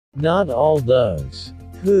not all those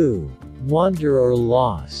who wander or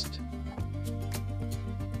lost.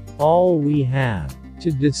 All we have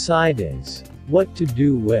to decide is what to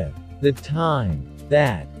do with the time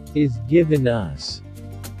that is given us.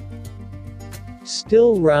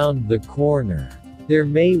 Still round the corner, there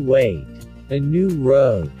may wait a new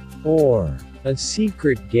road, or a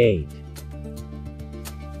secret gate.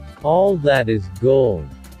 All that is gold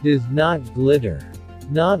does not glitter,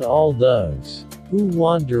 not all those who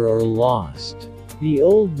wander or lost. The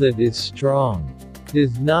old that is strong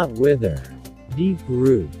does not wither, deep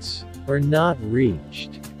roots are not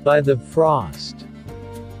reached by the frost.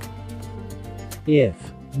 If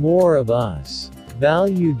more of us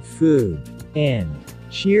valued food and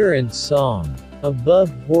cheer and song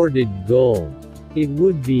above hoarded gold, it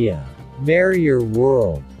would be a merrier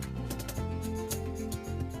world.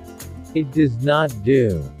 It does not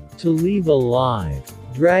do to leave a live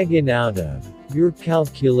dragon out of your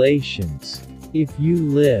calculations if you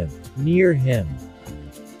live near him.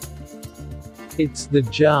 It's the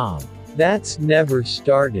job that's never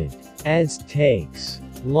started, as takes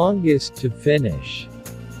longest to finish.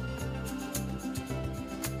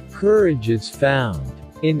 Courage is found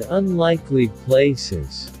in unlikely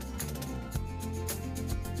places.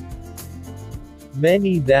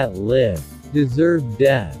 Many that live deserve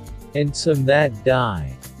death, and some that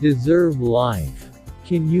die deserve life.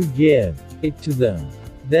 Can you give it to them?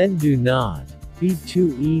 Then do not be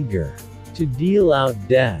too eager to deal out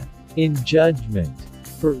death in judgment,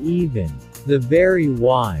 for even the very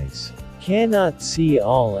wise cannot see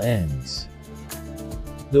all ends.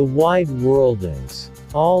 The wide world is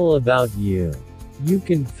all about you. You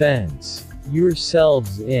can fence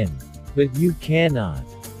yourselves in, but you cannot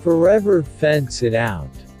forever fence it out.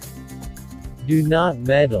 Do not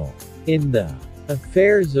meddle in the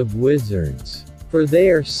affairs of wizards, for they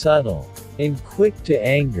are subtle and quick to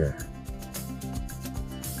anger.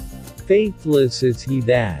 Faithless is he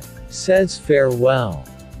that says farewell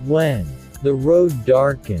when the road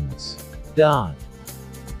darkens.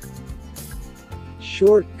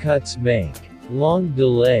 Shortcuts make long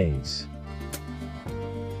delays.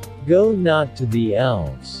 Go not to the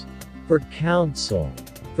elves for counsel,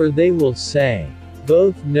 for they will say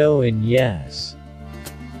both no and yes.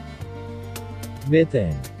 Myth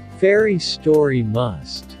and fairy story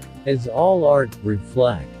must, as all art,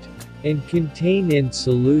 reflect and contain in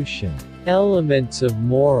solution elements of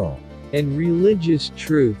moral and religious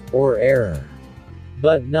truth or error,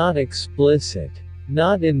 but not explicit,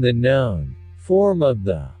 not in the known form of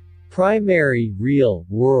the primary real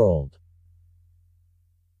world.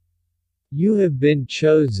 You have been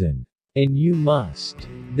chosen, and you must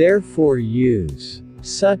therefore use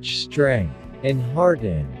such strength and heart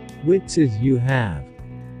and wits as you have.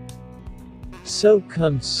 So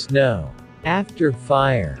comes snow after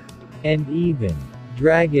fire, and even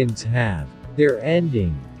dragons have their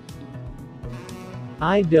ending.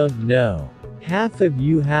 I don't know half of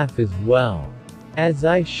you half as well as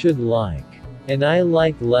I should like, and I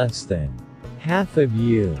like less than half of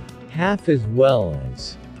you half as well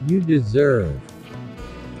as you deserve.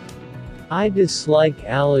 I dislike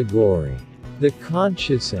allegory, the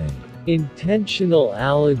conscious and intentional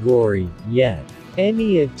allegory, yet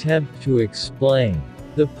any attempt to explain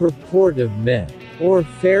the purport of myth or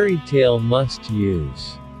fairy tale must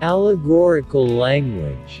use allegorical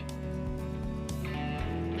language.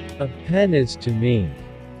 A pen is to me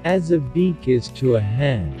as a beak is to a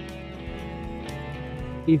hen.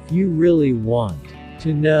 If you really want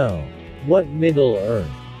to know what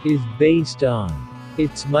Middle-earth is based on,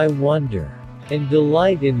 it's my wonder and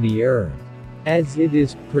delight in the earth, as it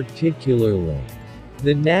is particularly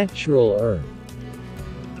the natural earth.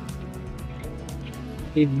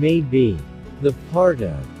 It may be the part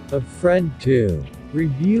of a friend to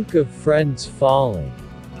rebuke a friend's folly.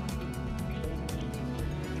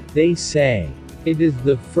 They say it is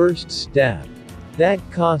the first step that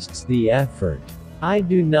costs the effort. I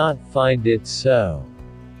do not find it so.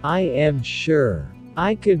 I am sure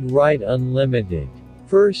I could write unlimited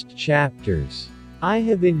first chapters. I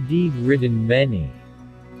have indeed written many.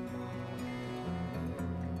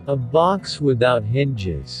 A box without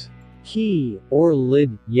hinges, key or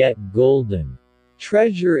lid, yet golden.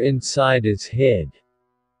 Treasure inside is hid.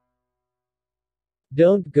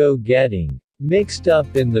 Don't go getting mixed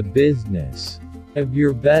up in the business of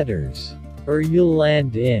your betters, or you'll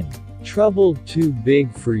land in trouble too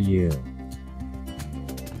big for you.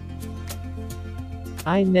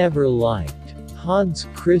 I never liked Hans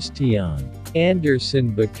Christian Andersen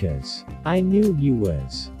because I knew he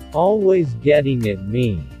was always getting at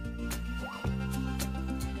me.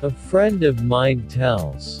 A friend of mine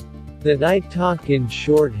tells that I talk in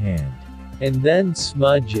shorthand, and then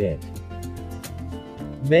smudge it.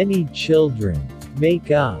 Many children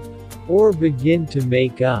make up, or begin to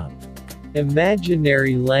make up,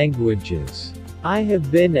 imaginary languages. I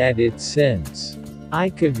have been at it since I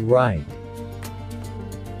could write.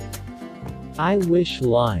 I wish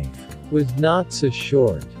life was not so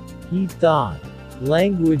short, he thought.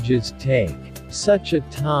 Languages take such a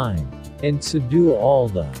time, and so do all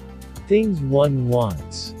the things one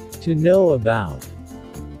wants to know about.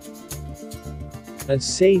 A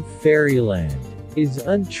safe fairyland is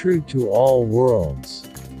untrue to all worlds.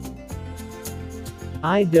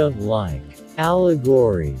 I don't like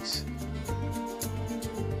allegories.